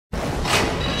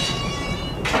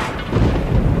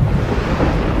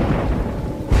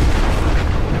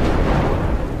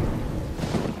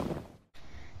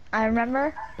I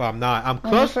remember. But I'm not. I'm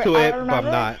When you close to I it, but I'm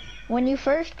remember not. when you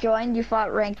first joined, you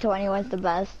thought rank 20 was the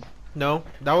best. No,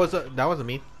 that wasn't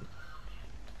me.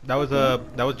 Okay.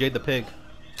 That was Jade the Pig.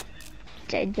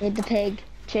 Jade the pig.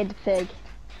 Jade the pig.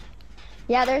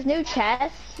 Yeah, there's new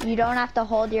chests. You don't have to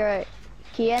hold your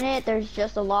key in it. There's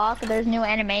just a lock. There's new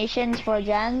animations for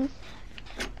gens.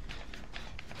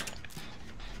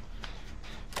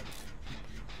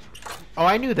 Oh,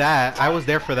 I knew that. I was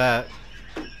there for that.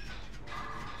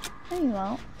 No, you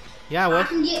won't. Yeah, I was.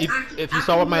 If you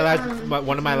saw what my last, um,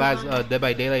 one of my last Dead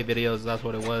by Daylight videos, that's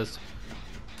what it was.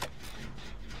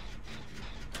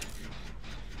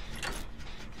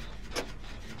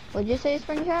 What'd you say,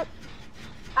 Springtrap?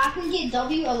 I can get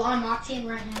W Alarm Octane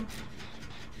right now.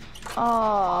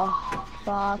 Oh,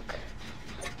 fuck.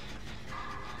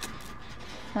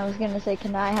 I was gonna say,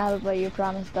 can I have it, but you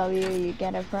promised W you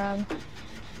get it from.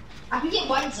 I can get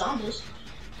White Zombies.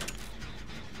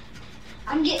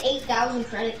 I can get 8,000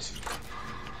 credits.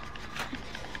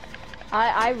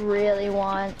 I really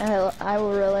want, I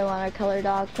really want a colored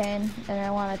Octane, and I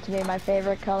want it to be my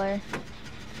favorite color.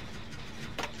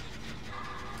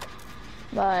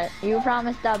 But you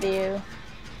promised W.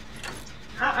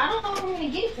 I don't know if I'm gonna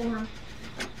get it for him.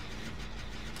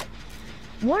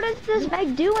 What is this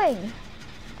Meg doing?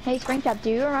 Hey, Springtrap, do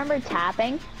you remember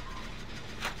tapping?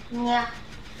 Yeah.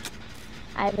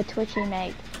 I have a twitchy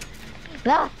Meg.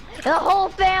 The whole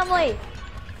family!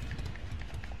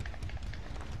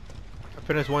 I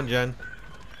finished one gen.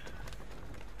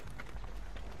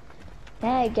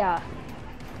 Meg,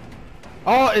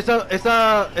 Oh, it's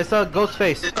a ghost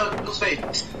face.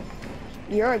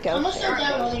 you're a I'm gonna ghost. start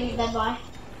downloading that by.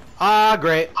 Ah,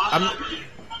 great. I'm.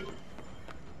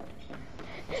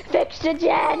 Fix the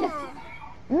gen!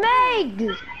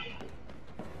 Meg!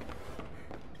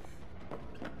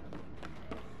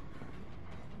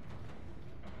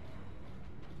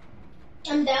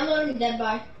 I'm downloading Dead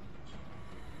by.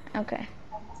 Okay.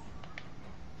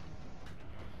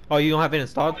 Oh, you don't have it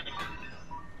installed?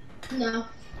 No.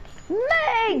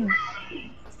 Meg!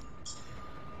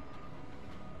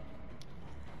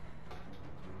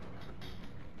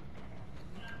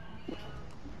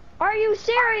 Are you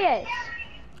serious?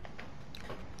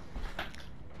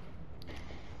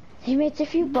 Teammates,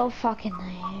 if you both fucking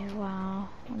leave, wow,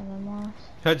 one of them lost.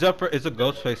 Heads up, it's a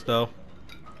ghost face though.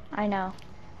 I know.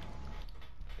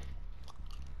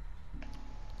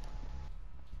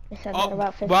 They said that Oh,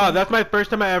 about 15. wow, that's my first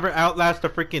time I ever outlast a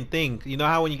freaking thing. You know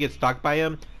how when you get stalked by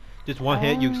him, just one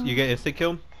hit, you get instant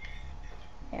kill?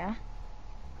 Yeah.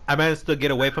 I managed to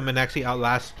get away from him and actually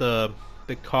outlast the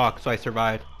cock, so I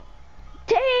survived.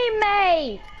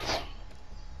 Teammate!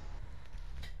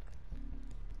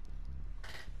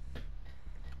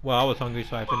 Well, I was hungry,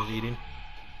 so I finished eating.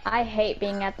 I hate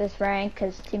being at this rank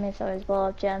because teammates always blow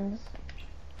up gens.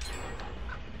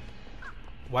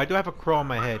 Why do I have a crow on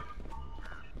my head?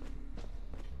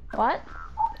 What?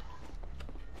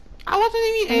 I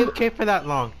wasn't even AFK for that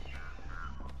long.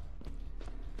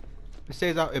 It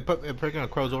says it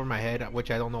put crows over my head,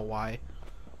 which I don't know why.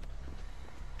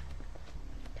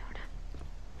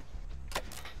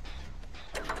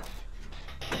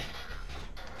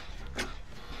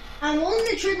 I'm willing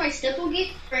to trade my stipple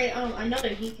geek for another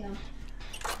decal.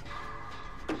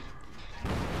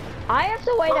 I have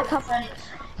to wait a couple.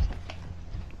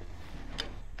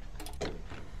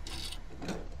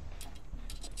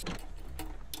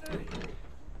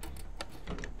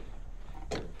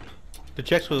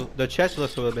 The chest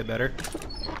looks a little bit better.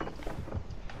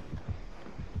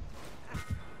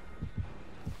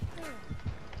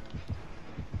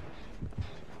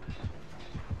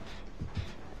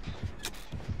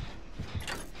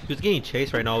 Who's getting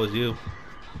chased right now was you.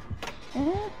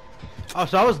 Oh,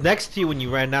 so I was next to you when you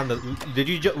ran down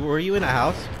the. Were you in a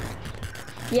house?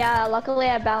 Yeah, luckily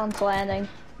I balanced landing.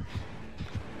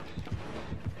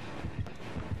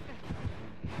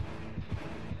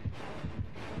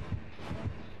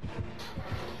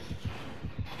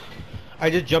 I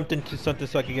just jumped into something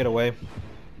so I could get away.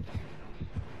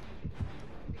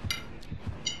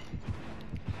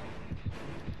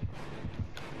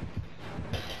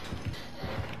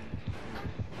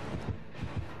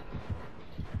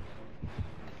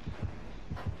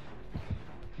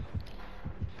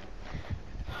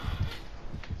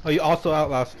 Oh, you also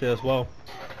outlasted as well.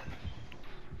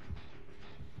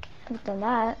 I've done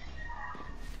that.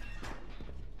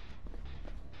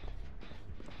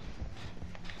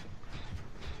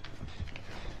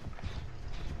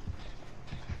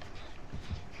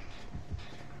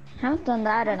 I haven't done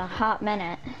that in a hot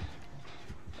minute.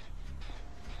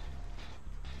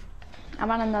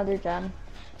 I'm on another gen.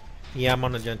 Yeah, I'm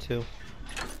on a gen 2.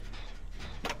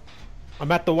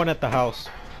 I'm at the one at the house.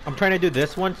 I'm trying to do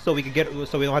this one so we can get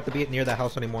so we don't have to be near the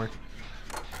house anymore.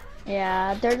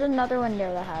 Yeah, there's another one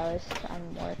near the house.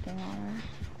 I'm working on it.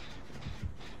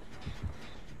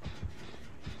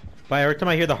 But every time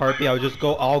I hear the heartbeat,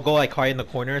 I'll go like hide in the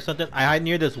corner or something. I hide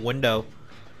near this window.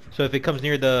 So if it comes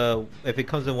if it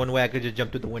comes in one way, I could just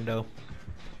jump through the window.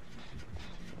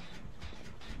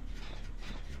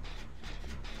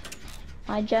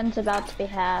 My gen's about to be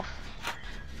half.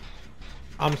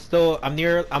 I'm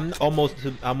almost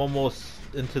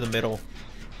into the middle.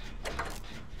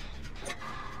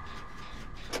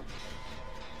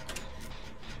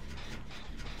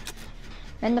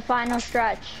 In the final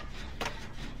stretch.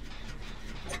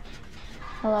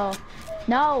 Hello.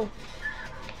 No!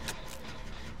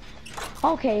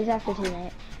 Okay, he's after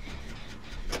teammate.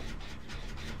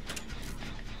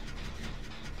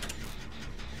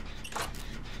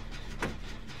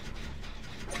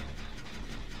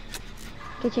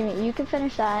 Okay, teammate, you can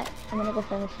finish that. I'm gonna go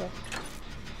finish this.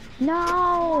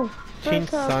 No! King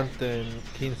First hook.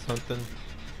 something.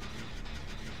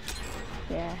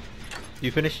 Yeah.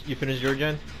 You finished your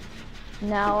gen?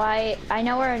 No, I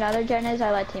know where another gen is.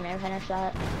 I let teammate finish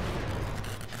that.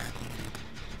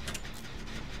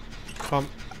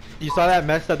 You saw that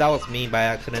mess up? That was me by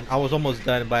accident. I was almost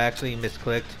done, but I actually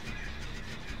misclicked.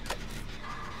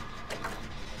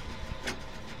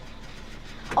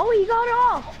 Oh, he got it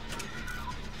off!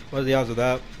 What are the odds of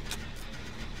that?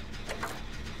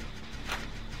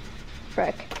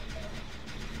 Frick.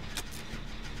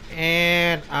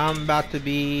 And I'm about to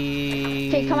be...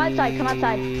 Okay, come outside, come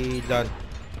outside. Done.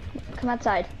 Come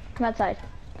outside. Come outside.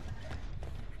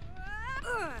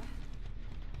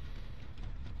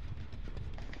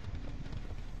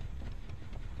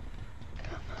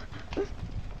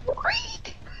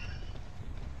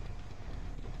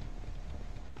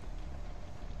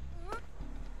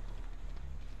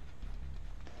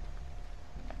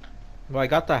 Well, I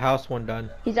got the house one done.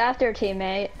 He's after a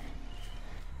teammate.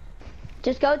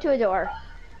 Just go to a door.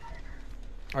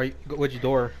 Are you? Which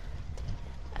door?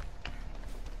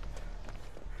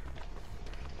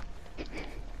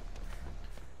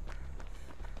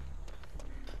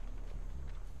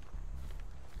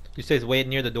 You say it's way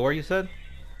near the door, you said?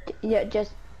 Yeah,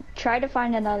 just try to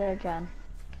find another gen.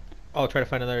 Oh, try to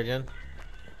find another gen?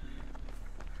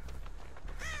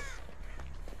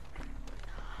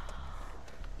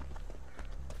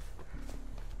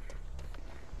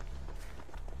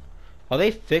 Oh, they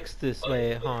fixed this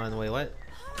way. Hold on, wait, what?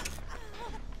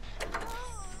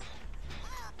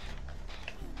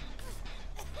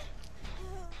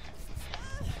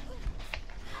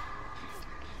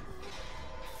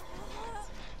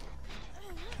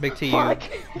 Big T,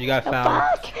 you got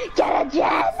found. Fuck! Get a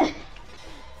gen!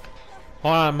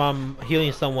 Hold on, I'm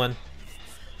healing someone.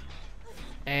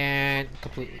 And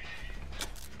completely.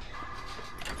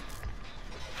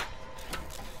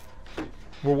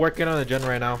 We're working on the gen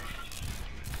right now.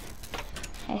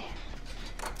 Hey.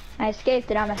 I escaped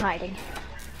and I'm in hiding.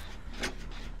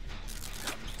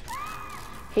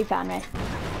 He found me.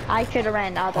 I should have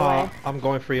ran the other way. I'm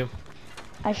going for you.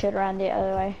 I should have ran the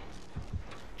other way.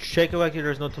 Shake it like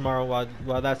there's no tomorrow.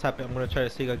 While that's happening, I'm gonna try to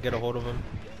see if I can get a hold of him.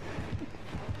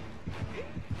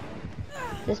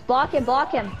 Just block him,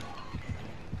 block him.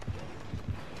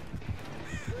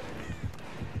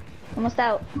 Almost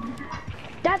out.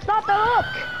 That's not the hook!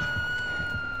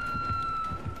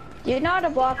 Do you know how to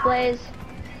block, Blaze?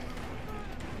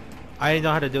 I didn't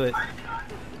know how to do it.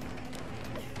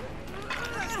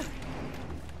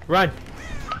 Run!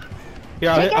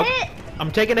 Here, Take a hit!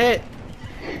 I'm taking a hit.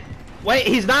 Wait,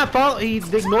 he's not following. He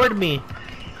ignored me.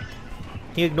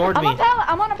 He ignored me. I'm on a pallet.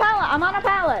 I'm on a pallet. I'm on a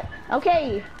pallet.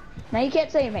 Okay. Now you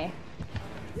can't save me.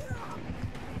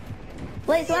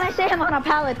 Blaze, when I say I'm on a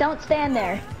pallet, don't stand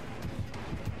there.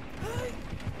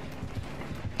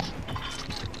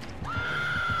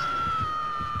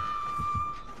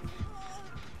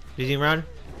 Did he run?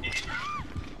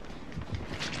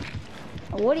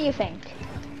 What do you think?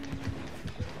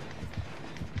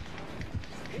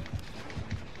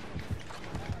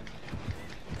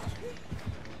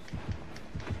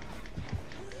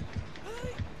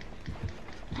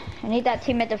 I need that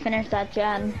teammate to finish that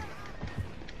gen.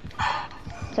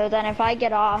 So then if I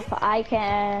get off, I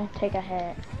can take a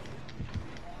hit.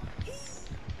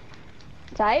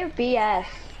 So I have BS.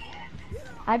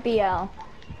 I BL.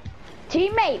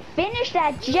 Teammate, finish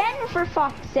that gen for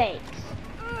fuck's sakes.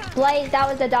 Blaze, that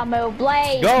was a dumb move.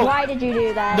 Blaze, Go. Why did you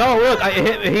do that? No, look, he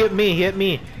hit me. He hit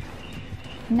me.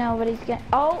 No, but he's getting.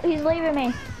 Oh, he's leaving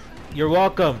me. You're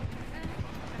welcome.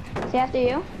 Is he after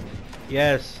you?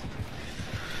 Yes.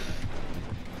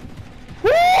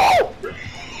 Woo!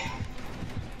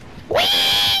 Whee!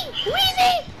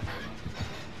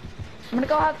 I'm gonna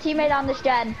go help teammate on this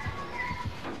gen.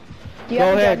 Do you Go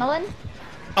have ahead. adrenaline?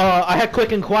 I had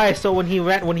quick and quiet, so when he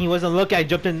wasn't looking, I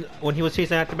jumped in. When he was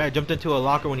chasing after me, I jumped into a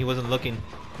locker when he wasn't looking.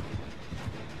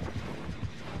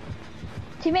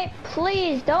 Teammate,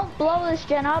 please don't blow this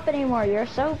gen up anymore. You're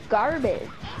so garbage.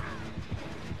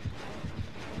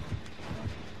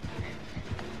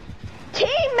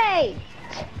 Teammate!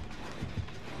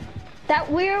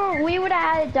 That we would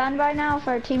have had it done by now if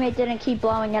our teammate didn't keep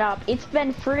blowing it up. It's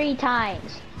been 3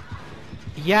 times.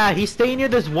 Yeah, he's staying near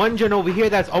this one gen over here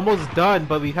that's almost done,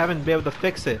 but we haven't been able to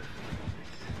fix it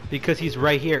because he's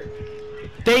right here.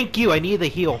 Thank you. I need the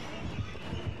heal.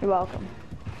 You're welcome.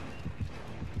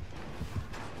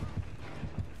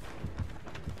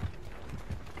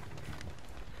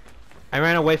 I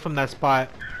ran away from that spot.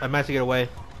 I managed to get away.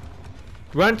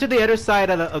 Run to the other side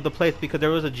of the place because there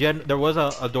was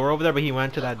a door over there, but he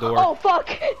went to that door. Oh fuck!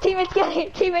 Teammate's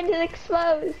getting teammate is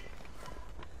exposed.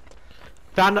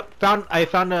 I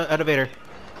found the elevator.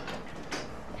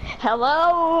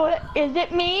 Hello, is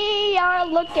it me you're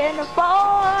looking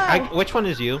for? Which one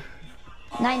is you?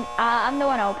 I'm the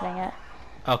one opening it.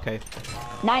 Okay.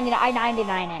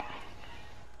 99 it.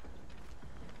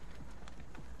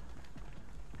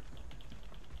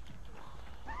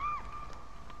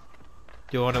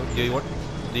 Do you want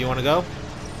to go?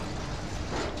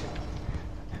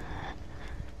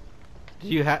 Do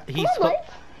you have? He's.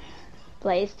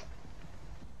 Blaze,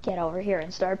 get over here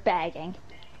and start bagging.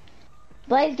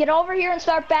 Blaze, get over here and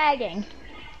start bagging.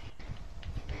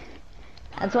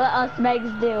 That's what us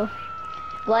Megs do.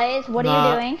 Blaze, what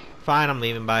are you doing? Fine, I'm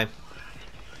leaving. Bye.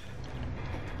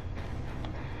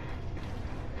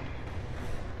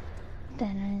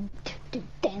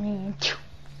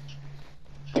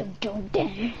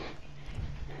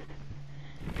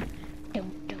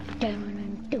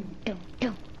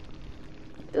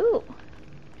 Ooh.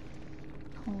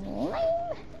 Oh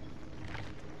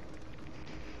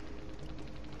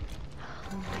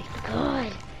my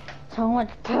god. So much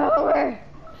power.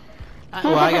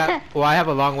 Well, I have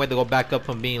a long way to go back up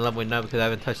from being leveling up because I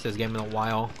haven't touched this game in a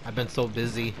while. I've been so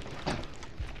busy.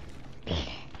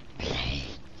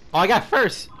 Oh, I got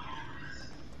first.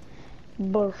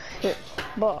 Bullshit.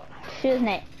 Bullshit.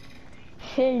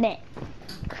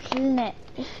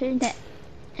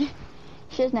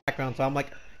 Background, so I'm like,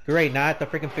 great. Now I have to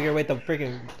freaking figure a way to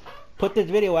freaking put this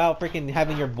video out, freaking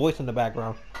having your voice in the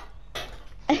background.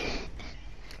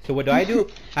 So what do?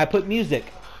 I put music.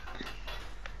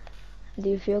 Do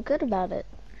you feel good about it?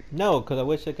 No, because I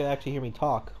wish they could actually hear me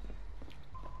talk.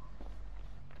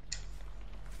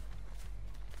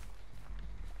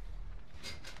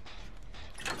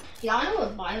 Y'all know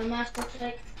what biomass looks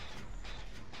like?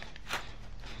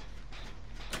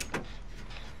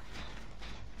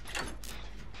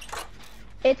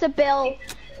 It's a bill.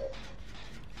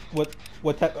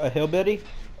 What type of hillbilly?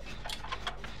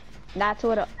 That's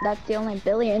the only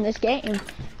Billy in this game.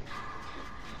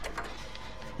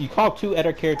 You call 2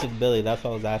 other characters Billy, that's what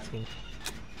I was asking.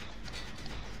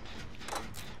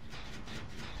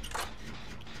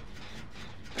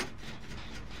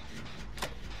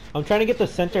 I'm trying to get the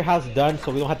center house done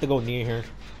so we don't have to go near here.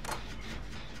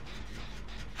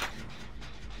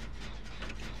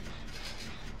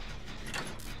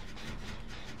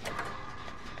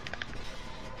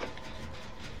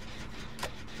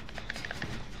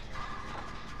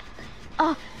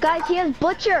 Oh, guys, he has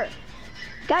butcher.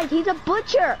 Guys, he's a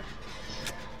butcher.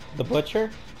 The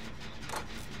butcher?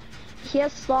 He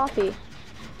has sloppy.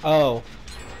 Oh.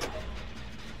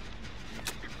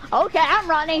 Okay, I'm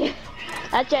running.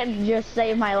 That just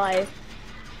saved my life.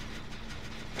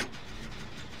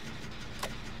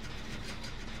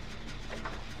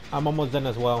 I'm almost done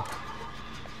as well.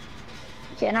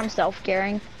 Okay, and I'm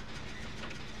self-caring.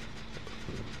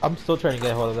 I'm still trying to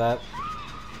get a hold of that.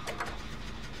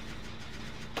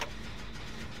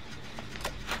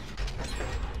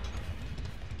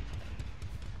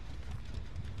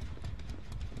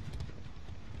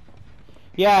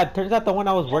 Yeah, it turns out the one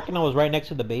I was working on was right next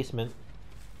to the basement.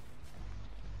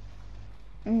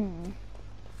 Mm.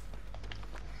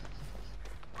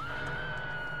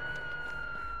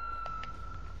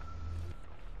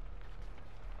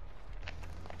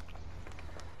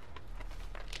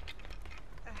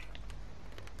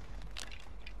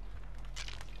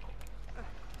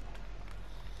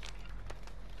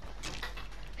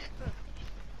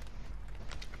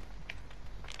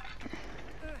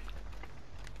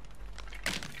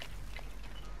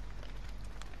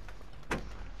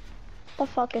 What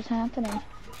the fuck is happening?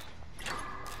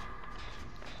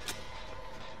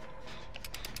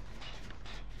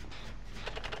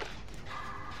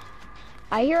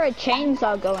 I hear a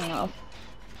chainsaw going off.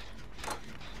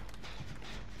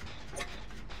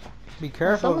 Be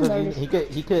careful someone because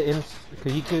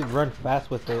he could run fast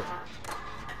with it.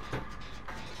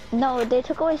 No, they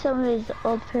took away some of his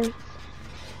old perks.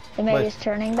 They made What? his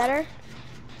turning better.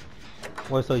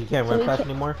 What? So you can't So run he fast can't-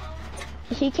 anymore?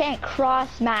 He can't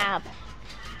cross map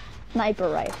sniper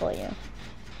rifle you.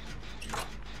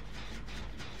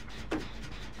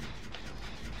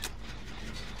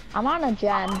 I'm on a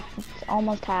gen. It's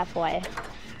almost halfway.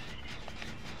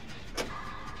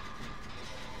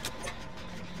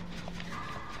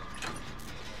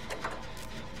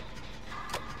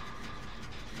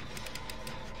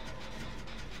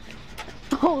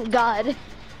 Oh God.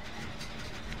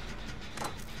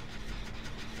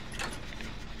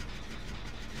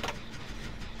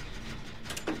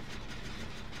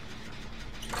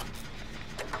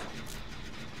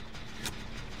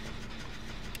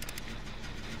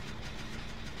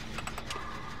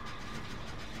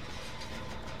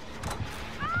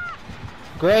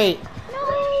 Great.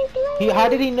 No, How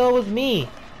did he know it was me?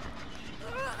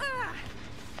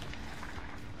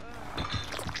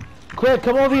 Quick,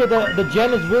 come over here. The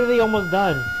gen is really almost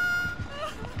done.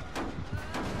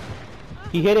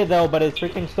 He hit it though, but it's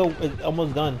freaking still it's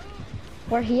almost done.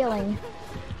 We're healing.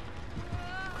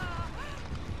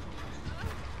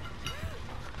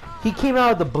 He came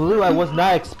out of the blue. I was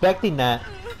not expecting that.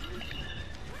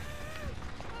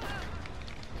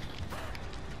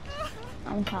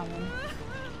 I'm coming.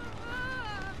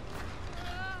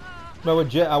 No,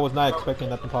 legit, I was not expecting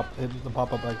that to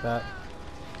pop up like that.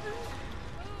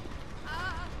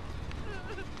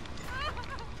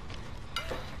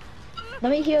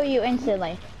 Let me heal you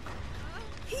instantly.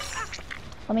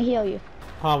 Let me heal you.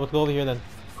 Huh, let's go over here then.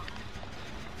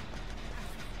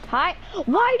 Hi.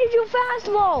 Why did you fast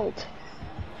vault?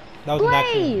 That was an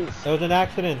accident. Blaze! That was an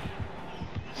accident.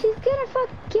 She's gonna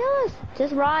fucking kill us.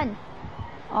 Just run.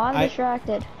 Oh, I'm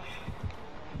distracted.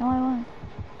 No, I won't.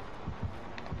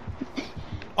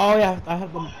 Oh yeah, I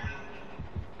have the.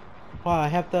 Wow, I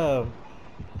have the.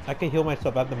 I can heal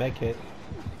myself. I have the med kit.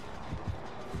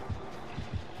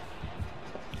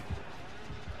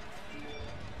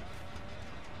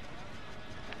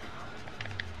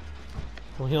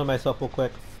 I'm healing myself real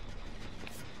quick.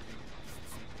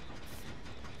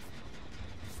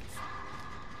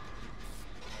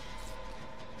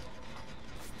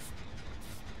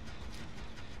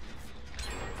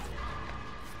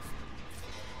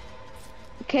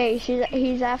 Okay,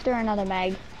 he's after another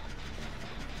mag.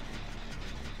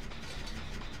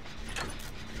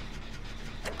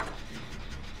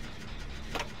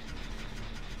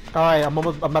 Alright,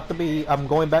 I'm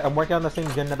going back, I'm working on the same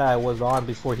gen that I was on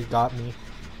before he got me.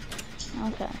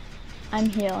 Okay. I'm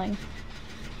healing.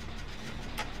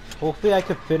 Hopefully I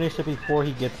can finish it before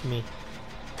he gets me.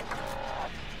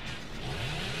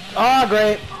 Oh,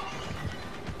 great!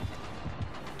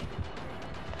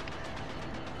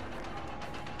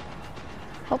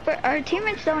 Hope our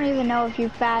teammates don't even know if you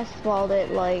fast walled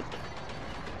it, like,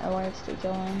 alerts to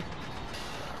join.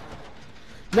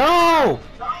 No!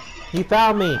 He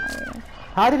found me.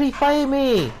 How did he find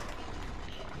me?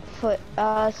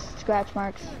 Scratch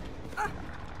marks.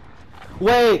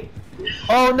 Wait!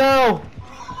 Oh no!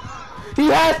 He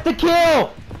has to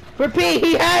kill! Repeat,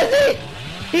 he has it!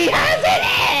 He has it!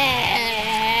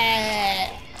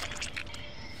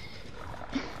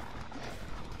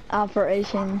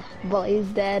 Operation Blaze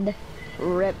dead.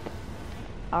 RIP.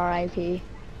 RIP.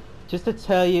 Just to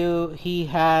tell you, he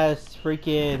has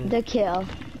freaking... The kill.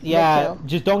 Yeah, The kill.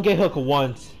 just don't get hooked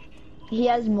once. He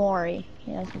has Mori.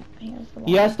 He has the one.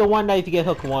 He has the one that if you get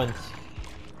hooked once.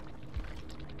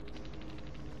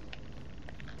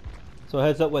 So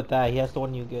heads up with that, he has the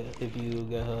one you get if you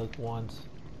get hooked once.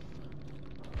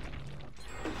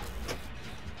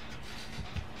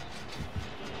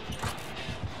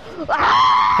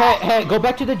 Hey, go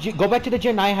back to the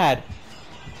gen I had.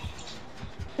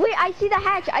 Wait, I see the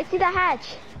hatch. I see the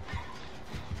hatch.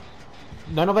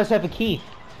 None of us have a key.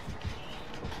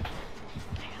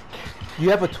 You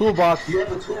have a toolbox.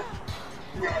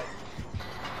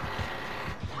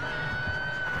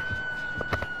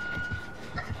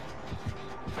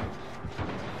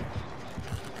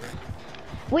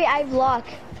 Wait, I have luck.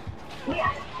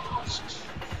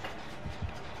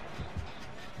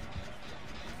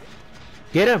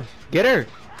 Get him! Get her!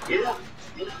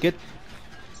 Get.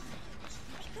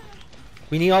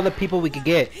 We need all the people we could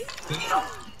get.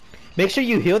 Make sure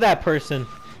you heal that person.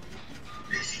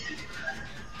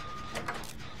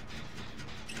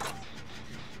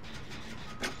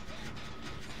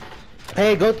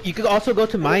 Hey, go. You could also go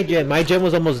to my gen. My gen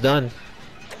was almost done.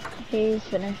 He's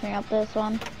finishing up this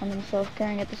one, and I'm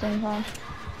self-carrying at the same time.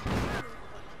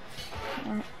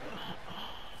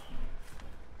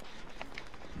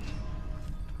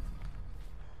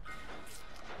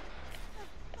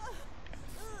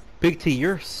 Big T,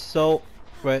 you're so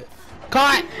right.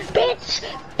 Caught! Bitch!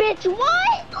 Bitch,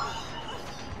 what?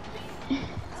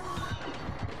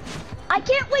 I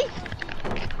can't wait.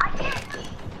 I can't.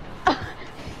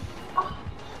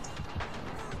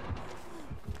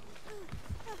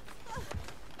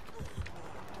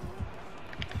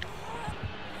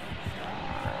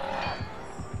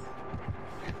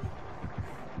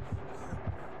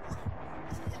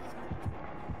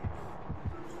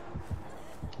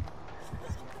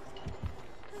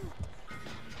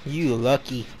 You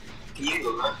lucky.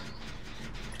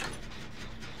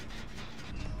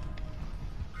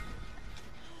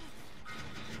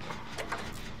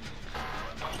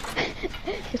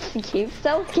 She keeps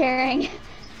so caring.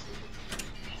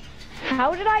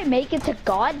 How did I make it to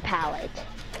God Palette?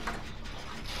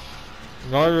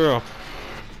 No.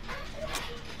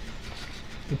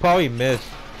 You probably missed.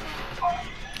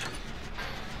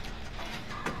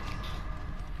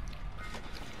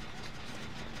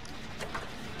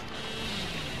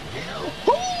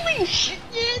 Holy shit!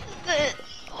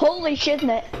 Holy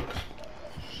shitnit!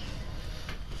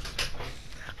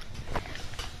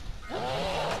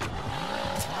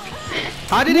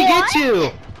 How did he get you?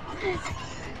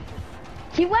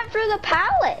 He went through the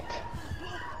pallet.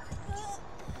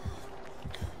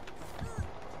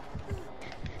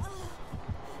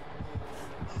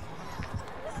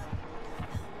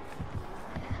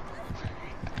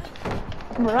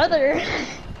 Brother.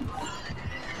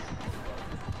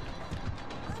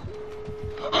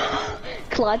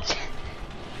 Clutch.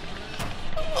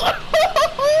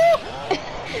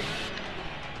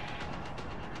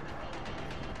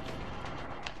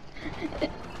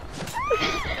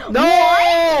 No!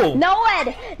 What? No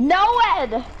Ed! No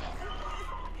Ed!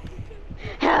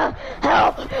 Help!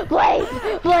 Help! Please!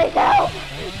 Please help!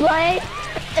 Please!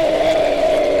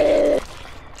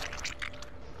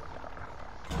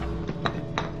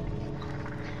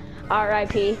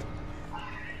 R.I.P.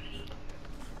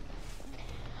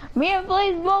 Me and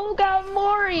Blaze both got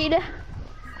worried.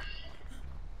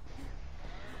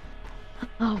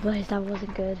 Oh, Blaze, that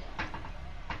wasn't good.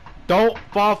 Don't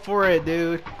fall for it,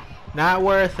 dude. Not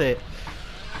worth it.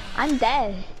 I'm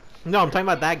dead. No, I'm talking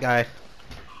about that guy.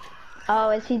 Oh,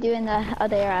 is he doing the? Oh,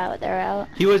 they're out. They're out.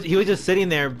 He was just sitting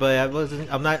there, but I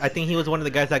wasn't. I'm not. I think he was one of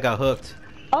the guys that got hooked.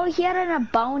 Oh, he had a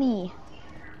bounty.